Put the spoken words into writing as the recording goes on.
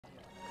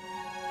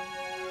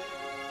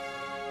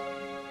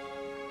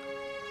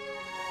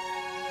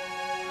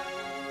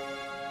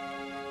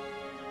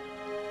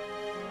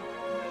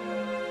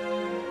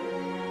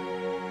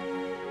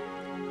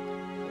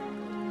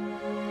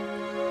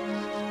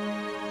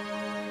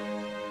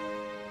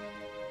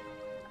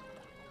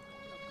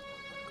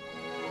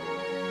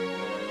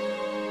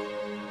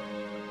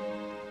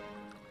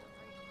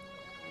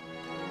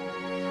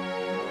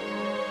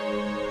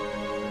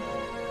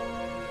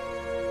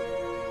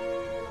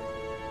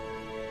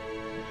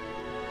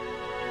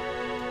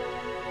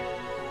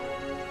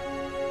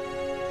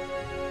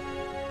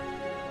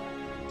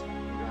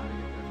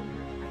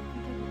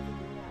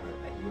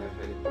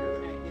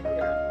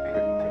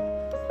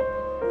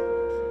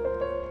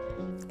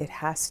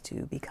has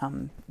to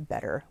become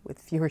better with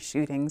fewer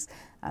shootings.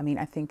 I mean,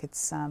 I think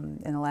it's in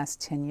the last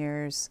 10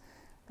 years,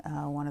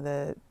 one of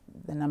the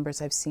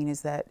numbers I've seen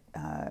is that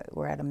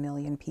we're at 1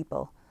 million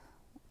people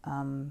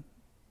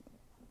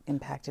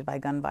impacted by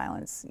gun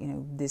violence. You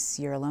know, this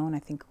year alone, I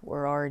think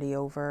we're already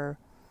over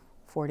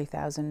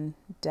 40,000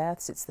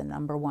 deaths. It's the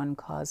 #1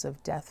 cause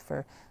of death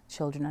for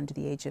children under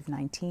the age of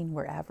 19.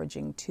 We're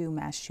averaging 2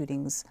 mass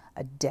shootings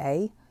a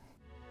day.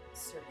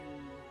 Certain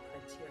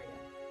criteria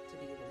to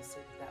be able to say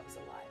that that was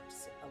a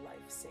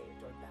life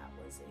saved, or that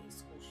was a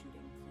school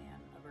shooting plan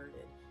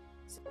averted.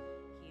 So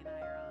he and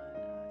I are on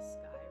a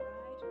sky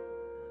ride.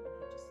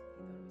 He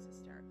thought it was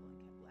hysterical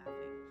and kept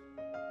laughing.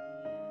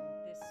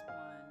 And this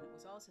one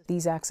was also...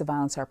 These acts of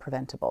violence are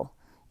preventable,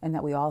 and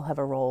that we all have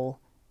a role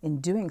in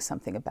doing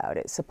something about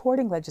it,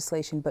 supporting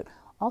legislation, but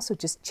also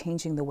just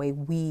changing the way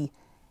we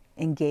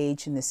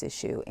engage in this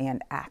issue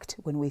and act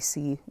when we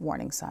see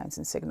warning signs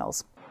and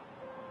signals.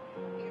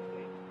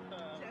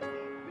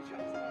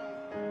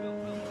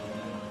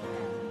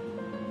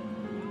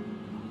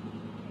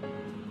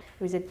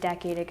 It was a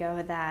decade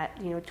ago that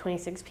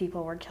 26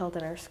 people were killed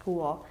in our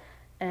school,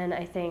 and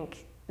I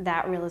think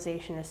that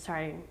realization is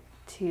starting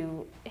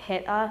to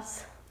hit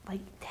us.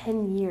 Like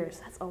 10 years,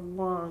 that's a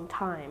long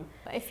time.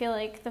 I feel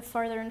like the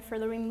farther and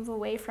further we move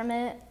away from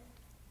it,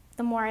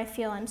 the more I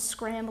feel I'm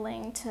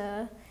scrambling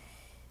to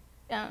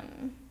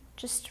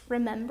just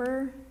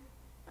remember.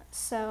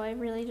 So I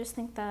really just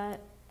think that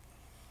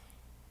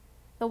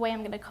the way I'm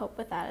going to cope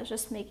with that is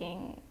just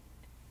making,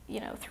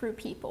 through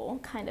people,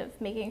 kind of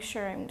making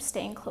sure I'm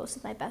staying close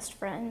with my best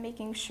friend,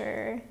 making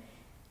sure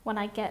when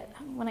I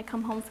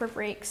come home for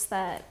breaks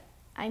that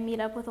I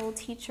meet up with old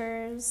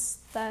teachers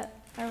that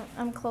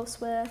I'm close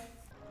with.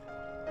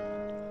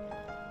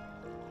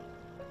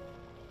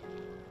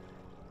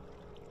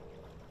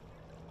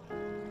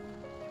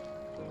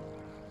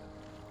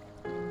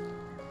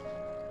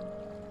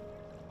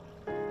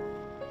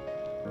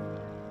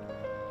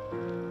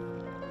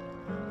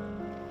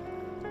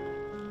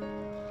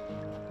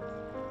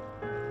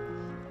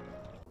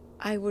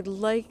 I would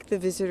like the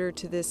visitor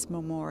to this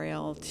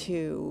memorial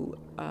to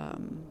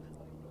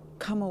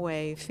come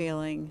away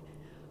feeling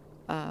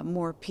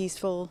more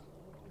peaceful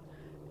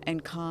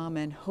and calm,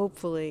 and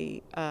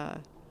hopefully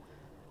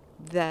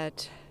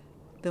that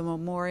the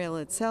memorial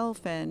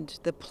itself and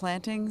the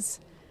plantings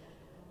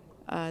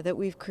that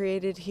we've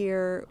created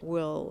here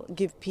will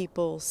give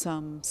people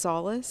some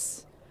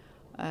solace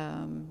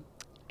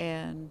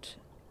and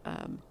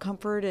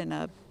comfort, and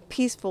a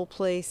peaceful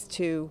place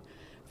to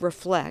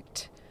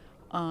reflect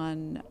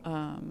on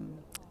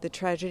the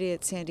tragedy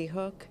at Sandy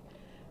Hook,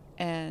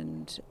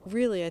 and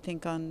really I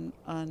think on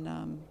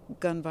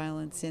gun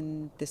violence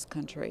in this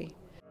country.